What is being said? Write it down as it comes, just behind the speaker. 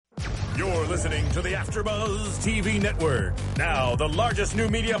You're listening to the AfterBuzz TV Network, now the largest new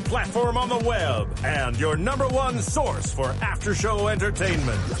media platform on the web, and your number one source for after-show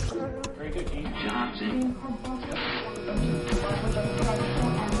entertainment.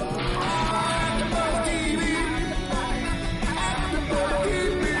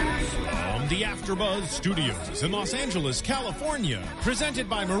 The AfterBuzz Studios in Los Angeles, California. Presented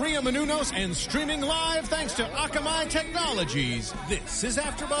by Maria Menounos and streaming live thanks to Akamai Technologies. This is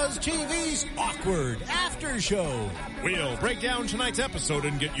AfterBuzz TV's Awkward After Show. We'll break down tonight's episode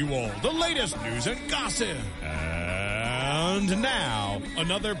and get you all the latest news and gossip. And now,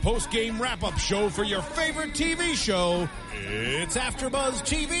 another post-game wrap-up show for your favorite TV show. It's AfterBuzz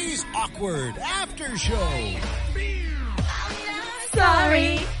TV's Awkward After Show.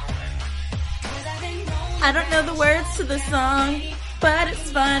 Sorry, I don't know the words to the song, but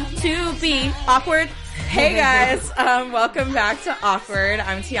it's fun to be awkward. Hey guys, welcome back to Awkward.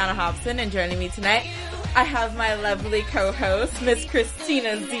 I'm Tiana Hobson, and joining me tonight, I have my lovely co-host, Miss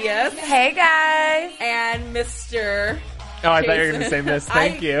Christina Diaz. Hey guys. And Mr. Oh, I thought you were going to say Miss.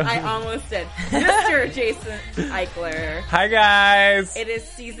 Thank you. I almost did. Mr. Jason Eichler. Hi guys. It is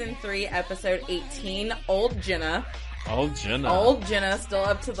season 3, episode 18, Old Jenna. Old Jenna. Old Jenna, still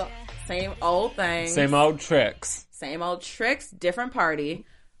up to the same old things. Same old tricks. Same old tricks, different party.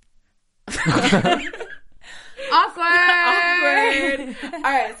 Awkward. Awkward. All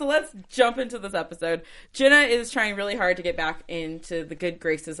right, so let's jump into this episode. Jenna is trying really hard to get back into the good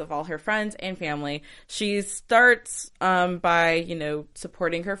graces of all her friends and family. She starts by,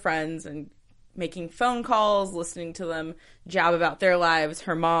 supporting her friends and making phone calls, listening to them jab about their lives.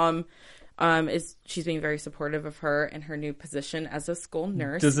 Her mom she's being very supportive of her in her new position as a school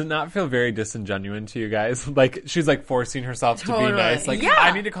nurse. Does it not feel very disingenuous to you guys? Like, she's like forcing herself to be nice. Like, yeah.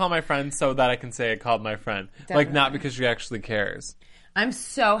 I need to call my friend so that I can say I called my friend. Definitely. Like, not because she actually cares. I'm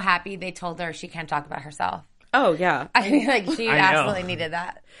so happy they told her she can't talk about herself. Oh, yeah. I mean, like, she absolutely needed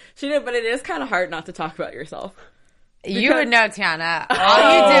that. She did, but it is kind of hard not to talk about yourself. You would know, Tiana.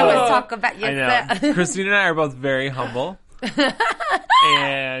 All you do is talk about yourself. I know. Christina and I are both very humble.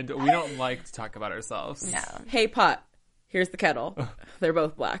 And we don't like to talk about ourselves. No. Hey, pot. Here's the kettle. They're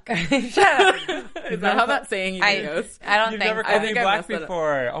both black. Shut up. Is that how that saying goes? I don't You've think never so. called me black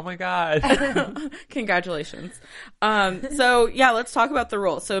before. Oh my god. Congratulations. So yeah, let's talk about the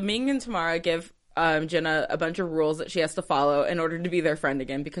rules. So Ming and Tamara give Jenna a bunch of rules that she has to follow in order to be their friend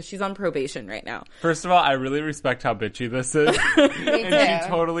again because she's on probation right now. First of all, I really respect how bitchy this is. And she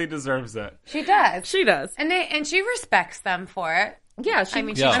totally deserves it. She does. She does. And she respects them for it. Yeah, she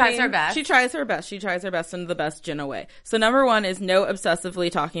tries her best. She tries her best. She tries her best in the best Jenna way. So number 1 is no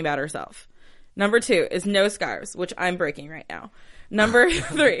obsessively talking about herself. Number 2 is no scarves, which I'm breaking right now. Number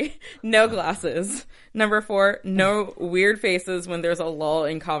 3, no glasses. Number 4, no weird faces when there's a lull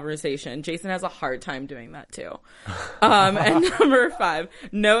in conversation. Jason has a hard time doing that too. And number 5,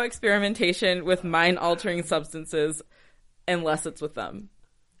 no experimentation with mind-altering substances unless it's with them.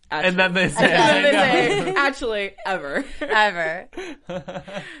 Actually. And then they say, actually, ever. Ever.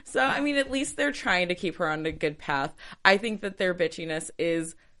 So, I mean, at least they're trying to keep her on a good path. I think that their bitchiness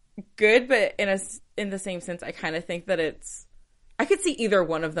is good, but in the same sense, I kind of think that I could see either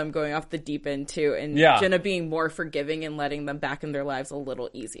one of them going off the deep end too, and Jenna being more forgiving and letting them back in their lives a little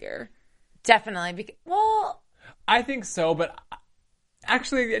easier. Definitely. I think so, but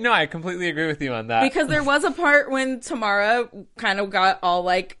actually, no, I completely agree with you on that. Because there was a part when Tamara kind of got all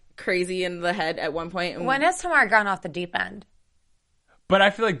like crazy in the head at one point. And when has Tamara gone off the deep end? But I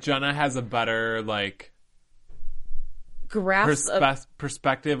feel like Jenna has a better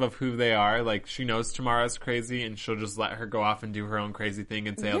perspective of who they are. Like, she knows Tamara's crazy, and she'll just let her go off and do her own crazy thing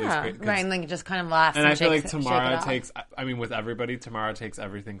and say all these crazy things. Right, and like just kind of laughs. And I feel like Tamara with everybody, Tamara takes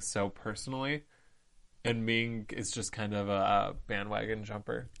everything so personally. And Ming is just kind of a bandwagon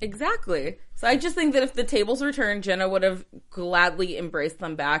jumper. Exactly. So I just think that if the tables were turned, Jenna would have gladly embraced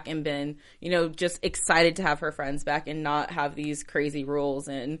them back and been, just excited to have her friends back and not have these crazy rules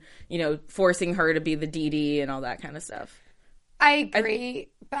and, forcing her to be the DD and all that kind of stuff. I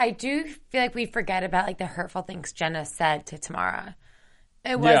agree. But I do feel like we forget about like the hurtful things Jenna said to Tamara.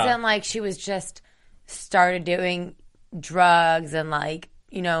 It wasn't like she was just started doing drugs and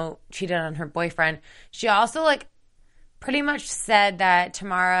cheated on her boyfriend. She also pretty much said that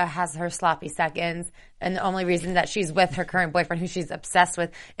Tamara has her sloppy seconds, and the only reason that she's with her current boyfriend, who she's obsessed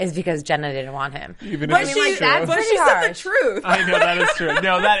with, is because Jenna didn't want him. But she said the truth. I know, that is true.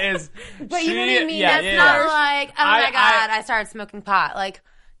 No, that is. But you know what I mean? That's not like, oh my God, I started smoking pot.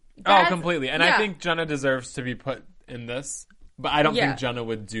 Completely. And I think Jenna deserves to be put in this. But I don't think Jenna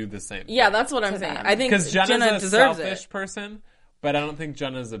would do the same. Yeah, that's what I'm saying. I think because Jenna's Jenna a deserves selfish person, But I don't think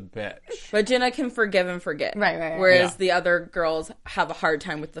Jenna's a bitch. But Jenna can forgive and forget. Right. Whereas the other girls have a hard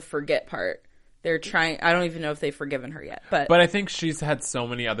time with the forget part. They're trying. I don't even know if they've forgiven her yet. But I think she's had so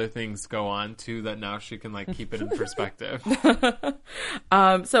many other things go on too that now she can like keep it in perspective.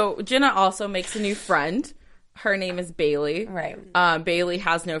 So Jenna also makes a new friend. Her name is Bailey. Right. Bailey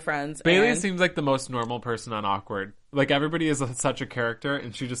has no friends. Bailey seems like the most normal person on Awkward. Like, everybody is such a character,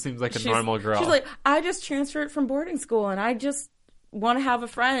 and she just seems like a normal girl. She's like, I just transferred from boarding school, and I just want to have a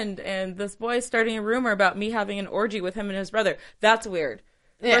friend, and this boy is starting a rumor about me having an orgy with him and his brother. That's weird.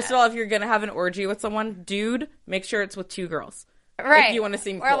 Yeah. First of all, if you're going to have an orgy with someone, dude, make sure it's with 2 girls. Right. If you want to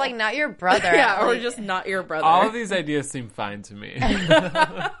seem cool. Or, like, not your brother. Yeah, or just not your brother. All of these ideas seem fine to me.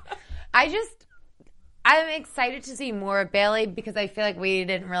 I'm excited to see more of Bailey because I feel like we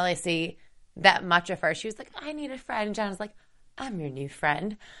didn't really see that much of her. She was like, I need a friend. And Jenna's like, I'm your new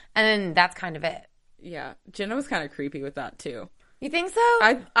friend. And then that's kind of it. Yeah. Jenna was kind of creepy with that, too. You think so?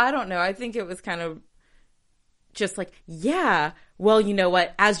 I don't know. I think it was kind of just like, yeah, well, you know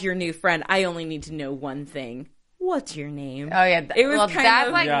what? As your new friend, I only need to know one thing. What's your name? Oh, yeah. It was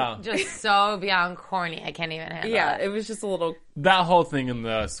just so beyond corny. I can't even handle it. Yeah, it was just a little... That whole thing in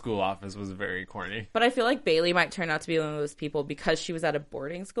the school office was very corny. But I feel like Bailey might turn out to be one of those people because she was at a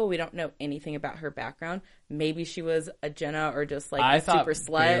boarding school. We don't know anything about her background. Maybe she was a Jenna or just like a super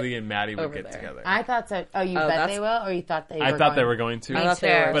slut. I thought Bailey and Maddie would get together. I thought so. Oh, you bet they will? Or you thought they were I thought they were going to. Me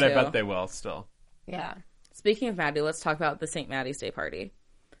too. But I bet they will still. Yeah. Speaking of Maddie, let's talk about the St. Maddie's Day party.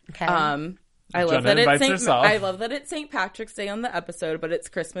 Okay. I love that it's St. Patrick's Day on the episode, but it's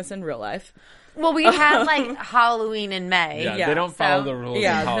Christmas in real life. Well, we had like Halloween in May. Yeah, they don't follow the rules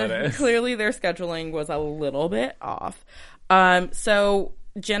of holidays. Clearly their scheduling was a little bit off. So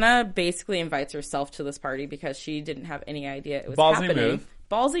Jenna basically invites herself to this party because she didn't have any idea it was happening.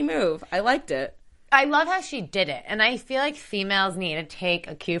 Ballsy move. I liked it. I love how she did it. And I feel like females need to take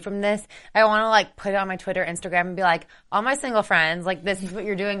a cue from this. I want to like put it on my Twitter, Instagram and be like, all my single friends, like this is what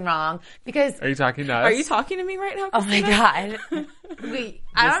you're doing wrong. Because Are you talking to us? Are you talking to me right now, Christina? Oh my God.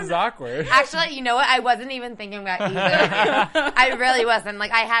 This is awkward. Actually, you know what? I wasn't even thinking about either. I really wasn't.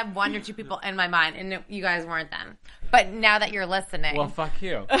 Like I had 1 or 2 people in my mind and you guys weren't them. But now that you're listening. Well, fuck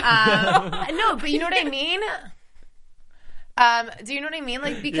you. No, but you know what I mean? Do you know what I mean?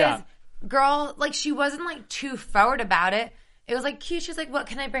 Like, because girl, like, she wasn't, like, too forward about it. It was, like, cute. She's like, what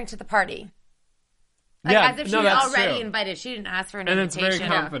can I bring to the party? Like, as if she was already invited. She didn't ask for an invitation. And it's very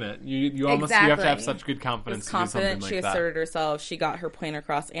confident. You almost you have to have such good confidence to do something like that. She asserted herself. She got her point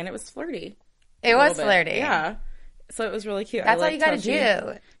across, and it was flirty. It was flirty. Yeah. So it was really cute. That's all you got to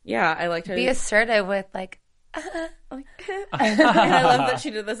do. Yeah, I liked her. Be assertive with, like, and I love that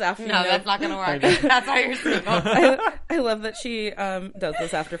she did this after. No, that's not going to work. That's why you're single. I love that she does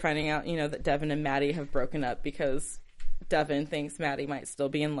this after finding out, that Devin and Maddie have broken up because Devin thinks Maddie might still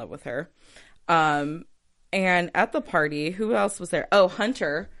be in love with her. And at the party, who else was there? Oh,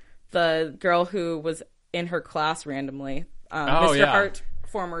 Hunter, the girl who was in her class randomly. Mr. Hart,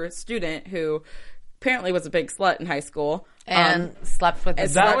 former student who apparently was a big slut in high school and slept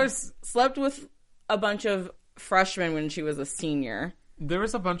with a bunch of freshmen when she was a senior. There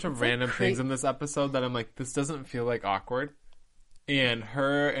was a bunch of random things in this episode that I'm like, this doesn't feel like awkward. And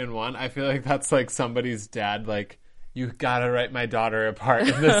her and one, I feel like that's like somebody's dad, like, you gotta write my daughter apart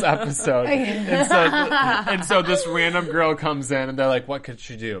in this episode. and so this random girl comes in and they're like, what could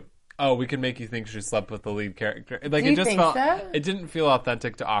she do? Oh, we can make you think she slept with the lead character. Like, it just felt, it didn't feel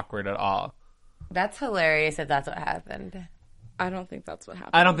authentic to awkward at all. That's hilarious if that's what happened. I don't think that's what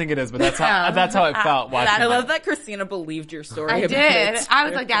happened. I don't think it is, but that's how it felt watching. I love that Christina believed your story. I did. I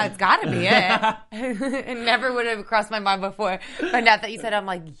was like, yeah, it's got to be it. It never would have crossed my mind before. But now that you said it, I'm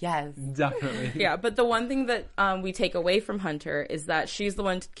like, yes. Definitely. Yeah, but the one thing that we take away from Hunter is that she's the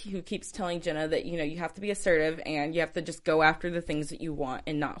one who keeps telling Jenna that, you have to be assertive and you have to just go after the things that you want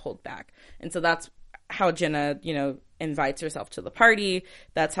and not hold back. And so that's how Jenna, invites herself to the party.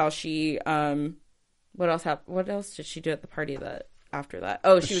 That's how she... What else did she do at the party after that?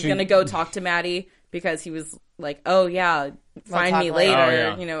 Oh, she was going to go talk to Maddie because he was like, oh, yeah, find me later.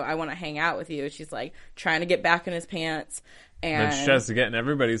 Oh, yeah. I want to hang out with you. She's like trying to get back in his pants. And then she has to get in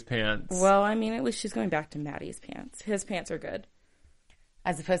everybody's pants. Well, I mean, at least she's going back to Maddie's pants. His pants are good.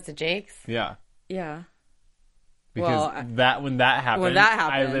 As opposed to Jake's? Yeah. Yeah. Because when that happened,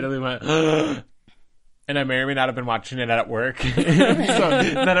 I literally went... And I may or may not have been watching it at work. So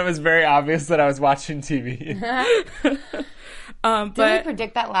then it was very obvious that I was watching TV. Did we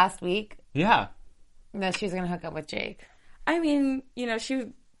predict that last week? Yeah. That she was going to hook up with Jake. I mean,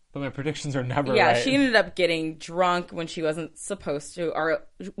 But my predictions are never right. Yeah, she ended up getting drunk when she wasn't supposed to, or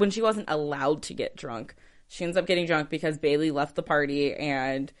when she wasn't allowed to get drunk. She ends up getting drunk because Bailey left the party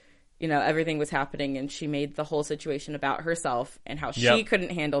and, you know, everything was happening, and she made the whole situation about herself and how she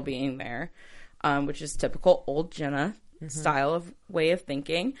couldn't handle being there, which is typical old Jenna style of way of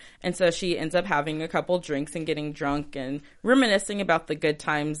thinking. And so she ends up having a couple drinks and getting drunk and reminiscing about the good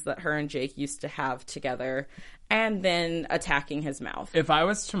times that her and Jake used to have together, and then attacking his mouth. If I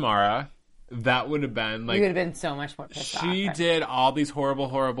was Tamara, that would have been like... You would have been so much more pissed off. She did all these horrible,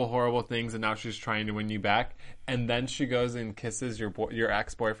 horrible, horrible things, and now she's trying to win you back. And then she goes and kisses your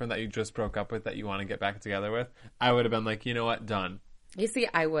ex-boyfriend that you just broke up with, that you want to get back together with. I would have been like, you know what? Done. You see,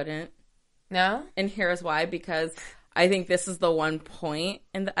 I wouldn't. No? And here's why. Because I think this is the one point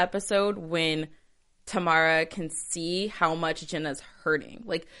in the episode when Tamara can see how much Jenna's hurting.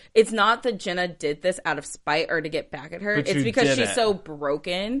 Like, it's not that Jenna did this out of spite or to get back at her. But it's because she's didn't. so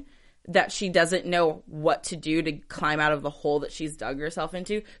broken that she doesn't know what to do to climb out of the hole that she's dug herself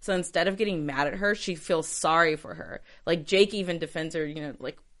into. So instead of getting mad at her, she feels sorry for her. Like, Jake even defends her, you know,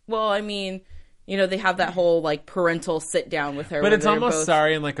 like, well, I mean, you know, they have that whole, like, parental sit down with her. But it's almost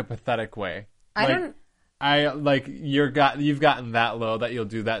sorry in, like, a pathetic way. You've gotten that low that you'll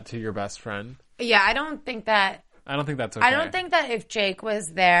do that to your best friend. Yeah, I don't think that's okay. I don't think that if Jake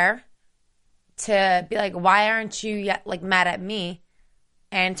was there to be like, why aren't you yet, like, mad at me?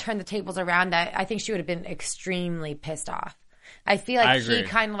 And turn the tables around, that I think she would have been extremely pissed off. I feel like he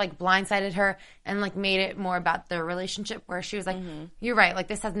kind of like blindsided her and like made it more about their relationship, where she was like, you're right, like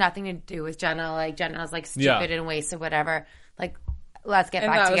this has nothing to do with Jenna. Like Jenna's like stupid and wasted, whatever. Like, let's get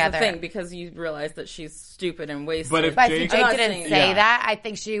back together. And that was the thing, because you realize that she's stupid and wasted. But if Jake didn't say that, I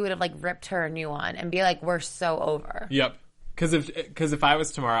think she would have like ripped her a new one and be like, we're so over. Yep. Because if I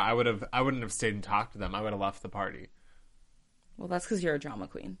was Tamara, I wouldn't have stayed and talked to them. I would have left the party. Well, that's because you're a drama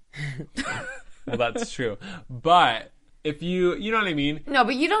queen. Well, that's true. But if you know what I mean? No,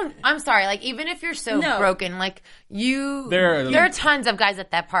 but you don't, I'm sorry, like, even if you're so broken, like, there are tons of guys at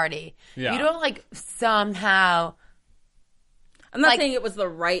that party. Yeah. You don't, like, somehow... I'm not saying it was the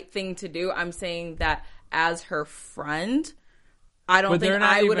right thing to do. I'm saying that as her friend, I don't think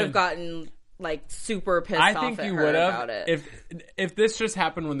I would have gotten... like super pissed off at her about it. If this just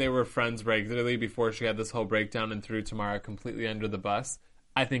happened when they were friends regularly before she had this whole breakdown and threw Tamara completely under the bus,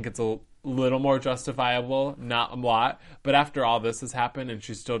 I think it's a little more justifiable, not a lot. But after all this has happened and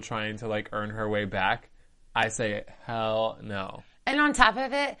she's still trying to like earn her way back, I say hell no. And on top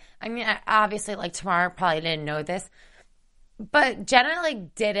of it, I mean, obviously like Tamara probably didn't know this, but Jenna,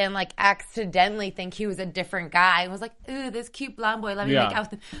 like, didn't, like, accidentally think he was a different guy and was like, ooh, this cute blonde boy, let me make out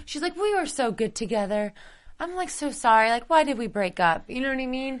with him. She's like, we were so good together. I'm, like, so sorry. Like, why did we break up? You know what I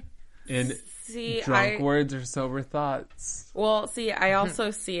mean? And drunk words are sober thoughts. Well, see, I also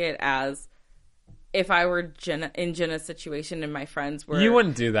see it as if I were in Jenna's situation and my friends were... You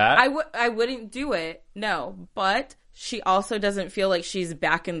wouldn't do that. I wouldn't do it, no. But... she also doesn't feel like she's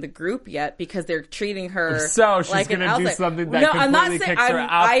back in the group yet because they're treating her so she's like going to do something that completely I'm not saying, kicks her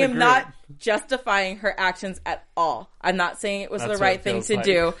out I the am group. not justifying her actions at all. I'm not saying it was the right thing to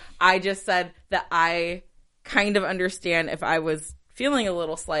do. I just said that I kind of understand if I was feeling a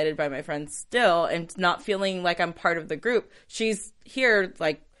little slighted by my friends still and not feeling like I'm part of the group. She's here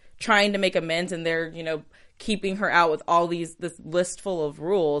like trying to make amends and they're, you know, keeping her out with all this list full of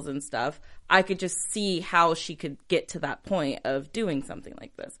rules and stuff. I could just see how she could get to that point of doing something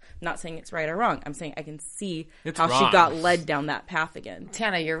like this. I'm not saying it's right or wrong. I'm saying I can see how she got led down that path again.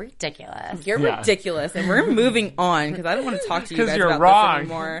 Tana, you're ridiculous. You're ridiculous. And we're moving on because I don't want to talk to you guys about this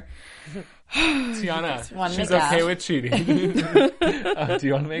anymore. Tiana, she's okay with cheating. Do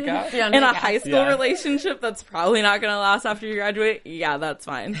you want to make out? In a high school relationship that's probably not going to last after you graduate? Yeah, that's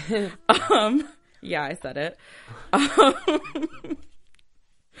fine. Yeah, I said it.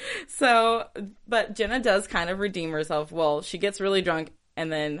 So, but Jenna does kind of redeem herself. Well, she gets really drunk,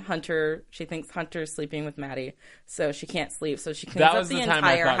 and then she thinks Hunter's sleeping with Maddie, so she can't sleep. So she cleans up the entire house. That was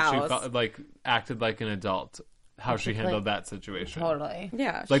the time I thought she felt, like, acted like an adult, how she handled that situation. Totally.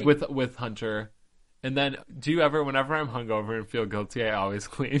 Yeah. Like, with Hunter. And then, do you ever, whenever I'm hungover and feel guilty, I always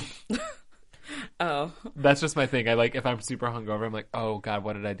clean. Oh. That's just my thing. I like, if I'm super hungover, I'm like, oh God,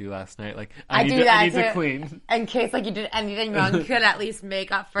 what did I do last night? Like, I need to clean. In case like you did anything wrong, you could at least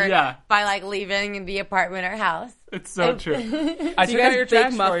make up for it by like leaving the apartment or house. It's so true. Do you guys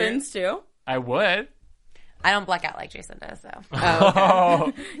bake muffins too? I would. I don't black out like Jason does, though. Oh,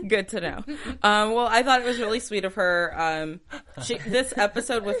 okay. Good to know. Well, I thought it was really sweet of her. This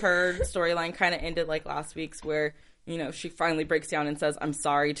episode with her storyline kind of ended like last week's where, you know, she finally breaks down and says, I'm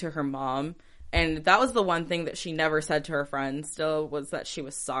sorry to her mom. And that was the one thing that she never said to her friends still was that she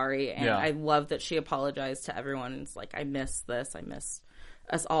was sorry. And I love that she apologized to everyone. And it's like, I miss this. I miss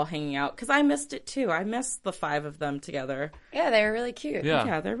us all hanging out, because I missed it too. I missed the 5 of them together. Yeah, they were really cute.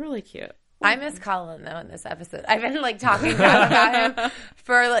 Yeah, they're really cute. I miss Colin though in this episode. I've been like talking about him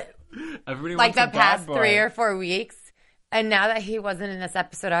for like the past 3 or 4 weeks, and now that he wasn't in this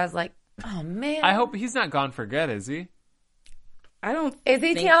episode, I was like, oh man. I hope he's not gone for good, is he? I don't. Is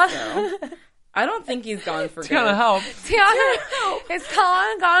he, think Tiana? so. I don't think he's gone for good. Tiana, help. Tiana, is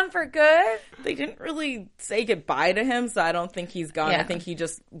Colin gone for good? They didn't really say goodbye to him, so I don't think he's gone. Yeah. I think he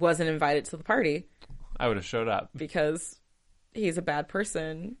just wasn't invited to the party I would have showed up. because he's a bad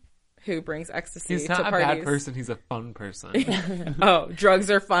person who brings ecstasy He's to not a parties. bad person. He's a fun person. Oh, drugs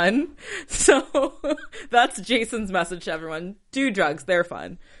are fun. So that's Jason's message to everyone. Do drugs. They're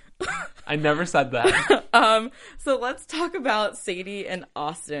fun. I never said that. So let's talk about Sadie and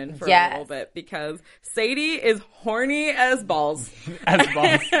Austin for a Yes. little bit, because Sadie is horny as balls. As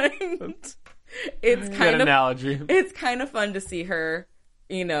balls. And it's Good kind of analogy. it's kind of fun to see her,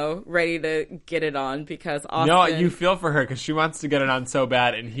 ready to get it on, because Austin, No, you feel for her because she wants to get it on so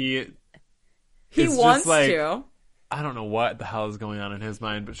bad, and he he is wants just like, to. I don't know what the hell is going on in his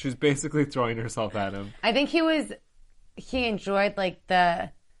mind, but she's basically throwing herself at him. I think he enjoyed like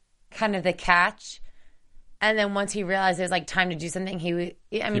the kind of the catch, and then once he realized it was like time to do something, he's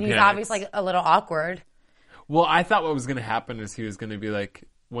panics. obviously like a little awkward. Well, I thought what was going to happen is he was going to be like,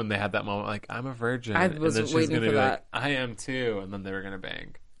 when they had that moment, like, I'm a virgin. I and was then she's waiting gonna for be that. like, I am too. And then they were going to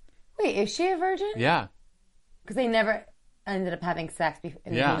bang. Wait, is she a virgin? Yeah. Because they never ended up having sex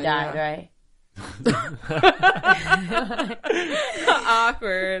and Yeah. he died, right?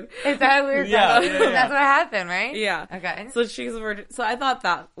 Awkward. Is that weird? Yeah, That's yeah. what happened, right? Yeah. Okay. So she's a virgin. So I thought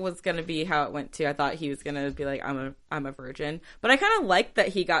that was going to be how it went too. I thought he was going to be like, I'm a virgin. But I kind of liked that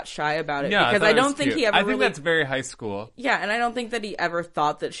he got shy about it, Yeah, because thought I it was don't think cute. he ever I think really. that's very high school. Yeah, and I don't think that he ever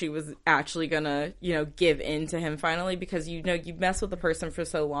thought that she was actually going to, give in to him finally, because, you mess with a person for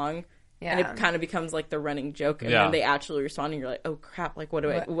so long. Yeah. And it kind of becomes like the running joke, and Yeah. then they actually respond, and you're like, "Oh crap! Like,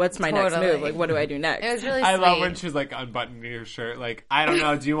 what's my next Totally. move? Like, what do I do next?" It was really I sweet. love when she's like unbuttoning her shirt. Like, I don't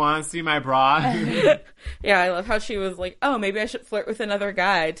know. Do you want to see my bra? Yeah, I love how she was like, "Oh, maybe I should flirt with another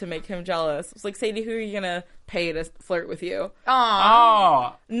guy to make him jealous." It's like, Sadie, who are you gonna pay to flirt with you?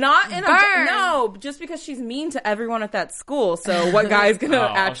 Aw. Oh. Not in Burn. no, just because she's mean to everyone at that school. So what guy's gonna Oh,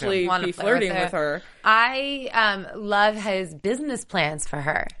 okay. actually Wanna be flirt flirting with with her? I love his business plans for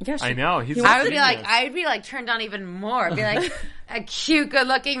her. Yeah, I know. He's a I'd genius. be like turned on even more. I'd be like, a cute,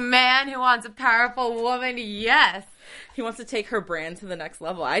 good-looking man who wants a powerful woman. Yes. He wants to take her brand to the next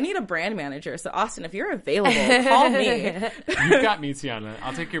level. I need a brand manager. So Austin, if you're available, call me. You've got me, Tiana.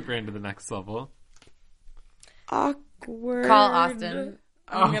 I'll take your brand to the next level. Awkward. Call Austin.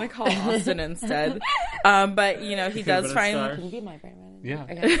 I'm gonna call Austin instead. But he does but a finally. star. Be my brand manager. Yeah.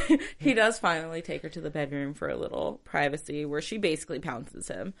 Okay. He does finally take her to the bedroom for a little privacy, where she basically pounces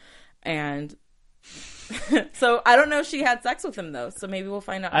him, and so I don't know if she had sex with him though. So maybe we'll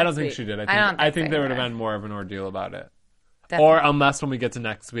find out. I don't next think week. she did. I don't I think think so there would have either. been more of an ordeal about it. Definitely. Or unless when we get to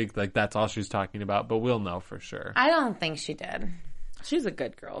next week, like that's all she's talking about. But we'll know for sure. I don't think she did. She's a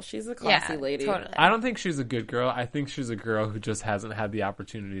good girl. She's a classy lady. Totally. I don't think she's a good girl. I think she's a girl who just hasn't had the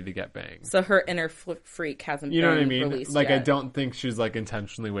opportunity to get banged. So her inner freak hasn't You been know what I mean? released Like, yet. I don't think she's like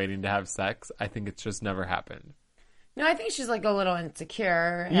intentionally waiting to have sex. I think it's just never happened. No, I think she's like a little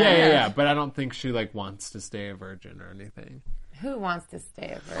insecure. Yeah. But I don't think she like wants to stay a virgin or anything. Who wants to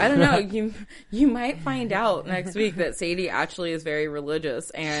stay over? I don't know. You might find out next week that Sadie actually is very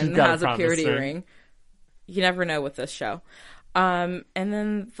religious and She's got has a a purity promise ring. You never know with this show. And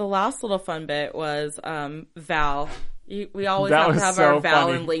then the last little fun bit was Val. We always That have to was have so our Val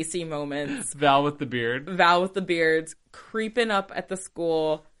funny. and Lacey moments. Val with the beard. Val with the beards creeping up at the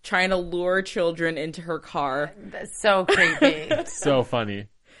school, trying to lure children into her car. That's so creepy. So funny.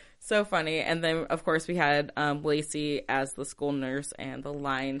 So funny. And then, of course, we had Lacey as the school nurse and the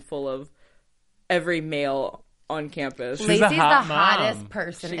line full of every male on campus. She's Lacey's a hot the mom. hottest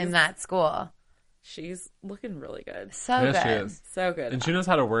person in that school. She's looking really good. So Yeah, good. she is. So good. And she knows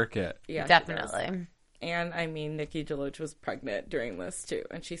how to work it. Yeah, she Definitely. does. And I mean, Nikki Deloach was pregnant during this too,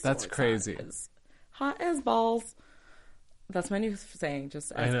 and she still That's looks crazy. hot as balls. That's my new saying,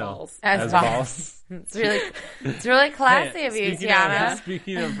 just I as know. balls. As balls. It's really classy Hey, of you, speaking Tiana.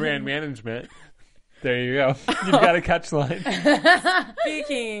 Speaking of brand management, there you go. You've got a catch line.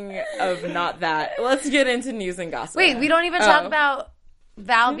 Speaking of not that, let's get into news and gossip. Wait, we don't even talk about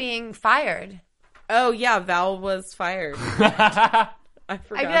Val being fired. Oh yeah, Val was fired. I forgot. I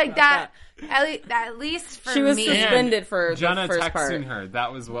feel like about that. At least for She was me, suspended for Jenna the first texting part. her.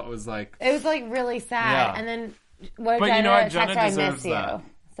 That was what was like. it was like really sad. Yeah. And then what But Jenna you know what? texted Jenna her, I deserves miss you, that.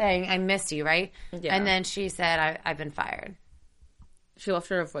 saying I miss you, right? Yeah. And then she said I've been fired. She left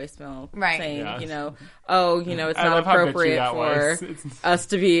her a voicemail saying, Yeah. it's not appropriate for us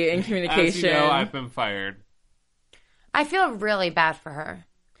to be in communication. As you know, I've been fired. I feel really bad for her.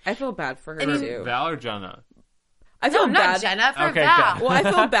 I feel bad for her, too. Val or Jenna? I feel bad. Not Jenna, for Okay, Val. good. Well, I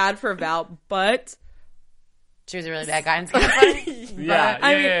feel bad for Val, but... She was a really bad guy in Scandal.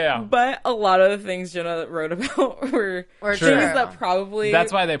 Yeah. But a lot of the things Jenna wrote about were Or things true. that probably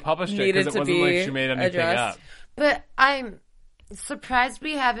That's why they published it, needed because it to wasn't be like she made anything addressed. up. But I'm surprised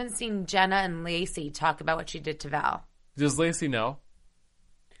we haven't seen Jenna and Lacey talk about what she did to Val. Does Lacey know?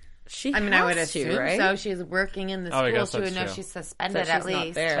 She I mean, has I would to, assume right? so. She's working in the I school. guess She would that's know true. she's suspended That at she's not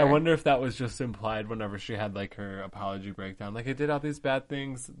least. there. I wonder if that was just implied whenever she had like her apology breakdown. Like, I did all these bad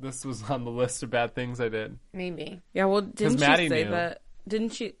things. This was on the list of bad things I did. Maybe. Yeah, well, didn't she Maddie say knew. that? Didn't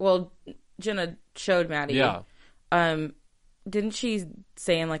she? Well, Jenna showed Maddie. Yeah. Didn't she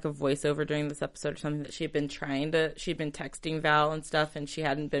say in like a voiceover during this episode or something that she'd been texting Val and stuff and she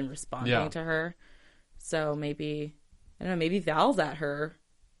hadn't been responding to her? So maybe, I don't know, maybe Val's at her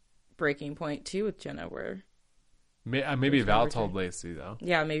breaking point too with Jenna where... Maybe Val told Lacey, though.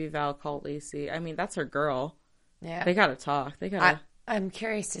 Yeah, maybe Val called Lacey. I mean, that's her girl. Yeah. They gotta talk. They gotta... I'm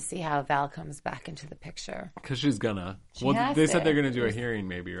curious to see how Val comes back into the picture. Because she's gonna. has They said to. they're gonna do a hearing,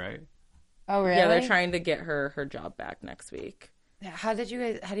 maybe, right? Oh, really? Yeah, they're trying to get her job back next week. How do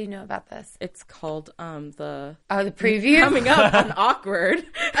you know about this? It's called the preview? coming up on Awkward.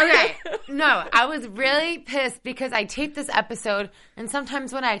 Okay. No, I was really pissed because I taped this episode, and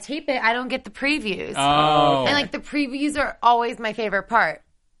sometimes when I tape it, I don't get the previews. Oh. And, like, the previews are always my favorite part.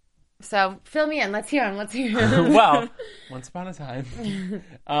 So, fill me in. Let's hear them. Well, once upon a time.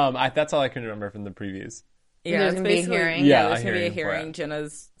 That's all I can remember from the previews. Yeah, There's it's gonna be a basically hearing? Yeah, Yeah, there's a gonna be a hearing for hearing. it.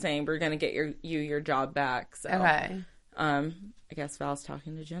 Jenna's saying we're gonna get your job back. So, Okay. I guess Val's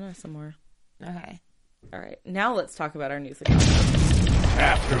talking to Jenna some more. Okay. All right, now let's talk about our news account.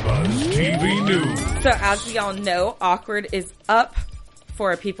 AfterBuzz TV News. So, as we all know, Awkward is up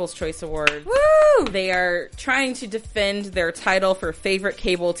for a People's Choice Award. Woo! They are trying to defend their title for favorite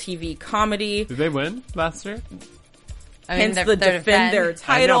cable TV comedy. Did they win last year? Hence the defend their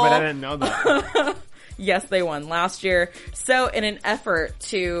title. I know, but I didn't know that. Yes, they won last year. So, in an effort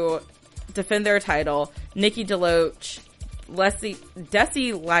to defend their title, Nikki DeLoach, Desi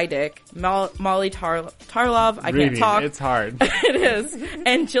Leidick, Molly Tarlov, I can't talk. It's hard. It is.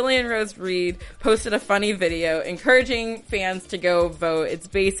 And Jillian Rose Reed posted a funny video encouraging fans to go vote. It's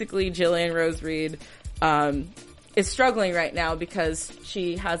basically Jillian Rose Reed is struggling right now because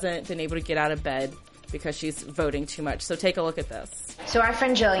she hasn't been able to get out of bed because she's voting too much. So take a look at this. So our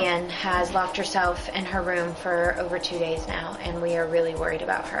friend Jillian has locked herself in her room for over 2 days now, and we are really worried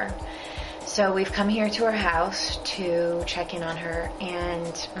about her. So we've come here to her house to check in on her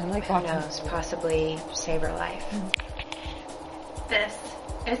and, who knows, possibly save her life. This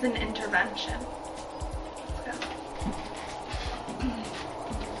is an intervention. Let's go.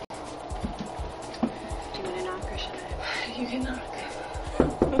 Do you want to knock or should I? You can knock.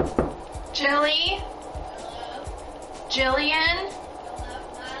 Jilly? Jillian?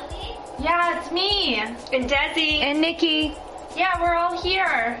 Molly? Yeah, it's me. And Desi. And Nikki. Yeah, we're all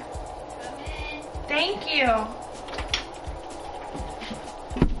here. Come in. Thank you.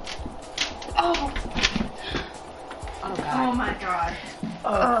 Oh. Oh, God. Oh my god.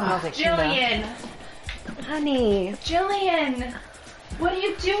 Jillian. Honey. Jillian, what are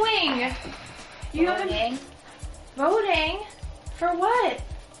you doing? You haven't voting for what?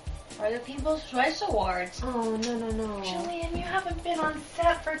 For the People's Choice Awards. Oh, no. Jillian, you haven't been on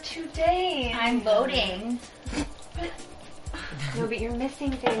set for 2 days. I'm voting. No, but you're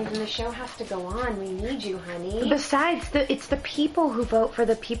missing things and the show has to go on. We need you, honey. Besides, it's the people who vote for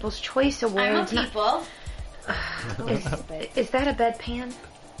the People's Choice I'm a Awards. people. Is that a bedpan?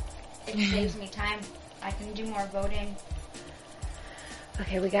 It saves me time. I can do more voting.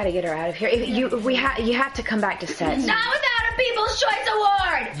 Okay, we got to get her out of here. You have to come back to set. Not without a People's Choice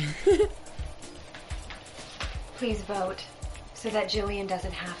Award! Please vote so that Jillian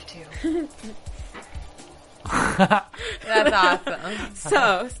doesn't have to. That's awesome.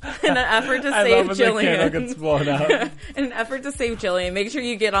 So, in an effort to I save love when the candle gets Jillian, blown out. in an effort to save Jillian, make sure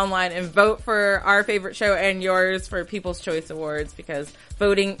you get online and vote for our favorite show and yours for People's Choice Awards because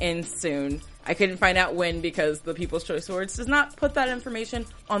voting ends soon. I couldn't find out when because the People's Choice Awards does not put that information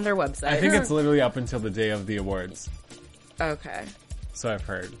on their website. I think it's literally up until the day of the awards. Okay. So I've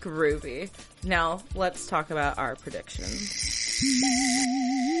heard. Groovy. Now, let's talk about our predictions.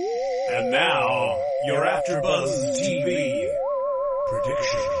 And now, your AfterBuzz TV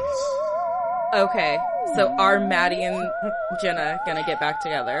predictions. Okay, So are Maddie and Jenna gonna get back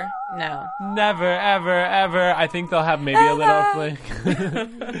together? No. Never, ever, ever. I think they'll have maybe a little fling.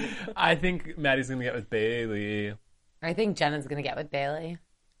 I think Maddie's going to get with Bailey. I think Jenna's gonna get with Bailey.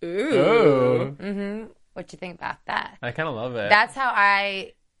 Ooh. Mm-hmm. What you think about that? I kind of love it. That's how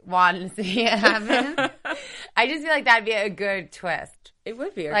I want to see it happen. I just feel like that'd be a good twist. It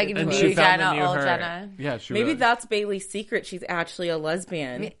would be. Like good new twist. Jenna, old Jenna. Yeah, she Maybe would. that's Bailey's secret. She's actually a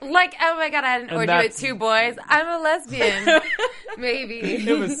lesbian. Like, oh my God, I had an orgy with 2 boys. I'm a lesbian. Maybe.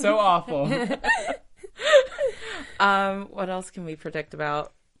 It was so awful. What else can we predict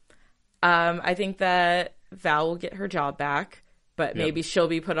about? I think that Val will get her job back, but maybe she'll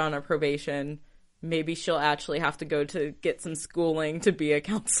be put on a probation. Maybe she'll actually have to go to get some schooling to be a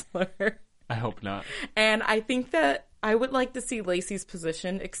counselor. I hope not. And I think that I would like to see Lacey's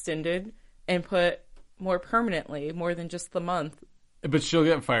position extended and put more permanently, more than just the month. But she'll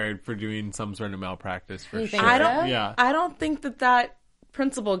get fired for doing some sort of malpractice for sure. I don't think that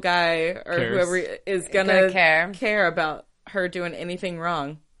principal guy or Cares. whoever is gonna care about her doing anything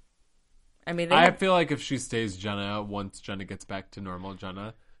wrong. I mean, I feel like if she stays Jenna, once Jenna gets back to normal,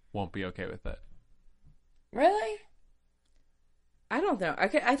 Jenna won't be okay with it. Really? I don't know.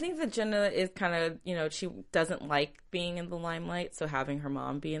 I think that Jenna is kind of, she doesn't like being in the limelight, so having her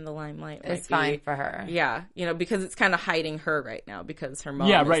mom be in the limelight is fine for her. Yeah, because it's kind of hiding her right now because her mom.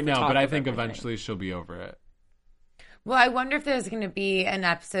 Yeah, is right the now, talk but I of think everything. eventually she'll be over it. Well, I wonder if there's going to be an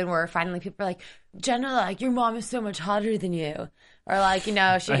episode where finally people are like, Jenna, like, your mom is so much hotter than you. Or like, she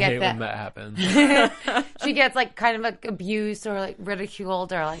I gets hate when that happens. she gets like kind of like abused or like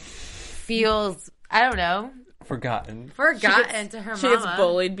ridiculed or like feels, I don't know. Forgotten To her mom. She gets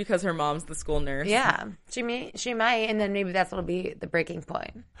bullied because her mom's the school nurse. Yeah, she might, and then maybe that's what'll be the breaking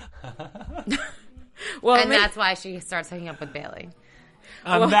point. Well, and that's why she starts hooking up with Bailey.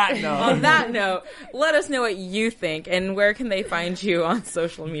 On that note, let us know what you think, and where can they find you on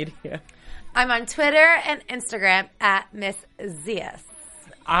social media? I'm on Twitter and Instagram at Miss Zias.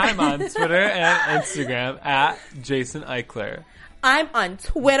 I'm on Twitter and Instagram at Jason Eichler. I'm on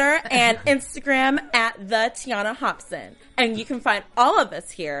Twitter and Instagram at the Tiana Hobson. And you can find all of us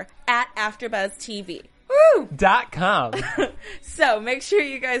here at AfterBuzz TV. .com. So make sure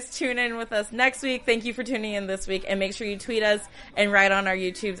you guys tune in with us next week. Thank you for tuning in this week. And make sure you tweet us and write on our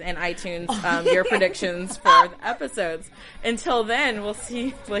YouTubes and iTunes your predictions for the episodes. Until then, we'll see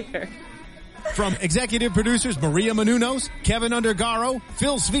you later. From executive producers Maria Menounos, Kevin Undergaro,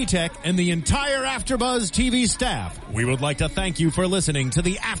 Phil Svitek, and the entire AfterBuzz TV staff, we would like to thank you for listening to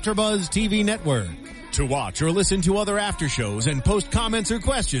the AfterBuzz TV network. To watch or listen to other after shows and post comments or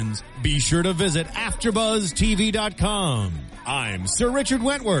questions, be sure to visit AfterBuzzTV.com. I'm Sir Richard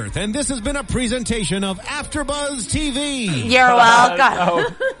Wentworth, and this has been a presentation of AfterBuzz TV. You're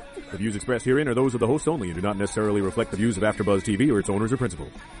welcome. The views expressed herein are those of the hosts only and do not necessarily reflect the views of AfterBuzz TV or its owners or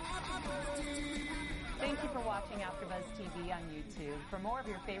principals. Thank you for watching AfterBuzz TV on YouTube. For more of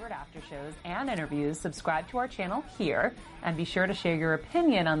your favorite after shows and interviews, subscribe to our channel here, and be sure to share your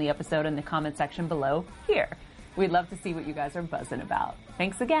opinion on the episode in the comment section below here. We'd love to see what you guys are buzzing about.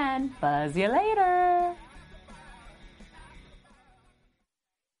 Thanks again. Buzz you later.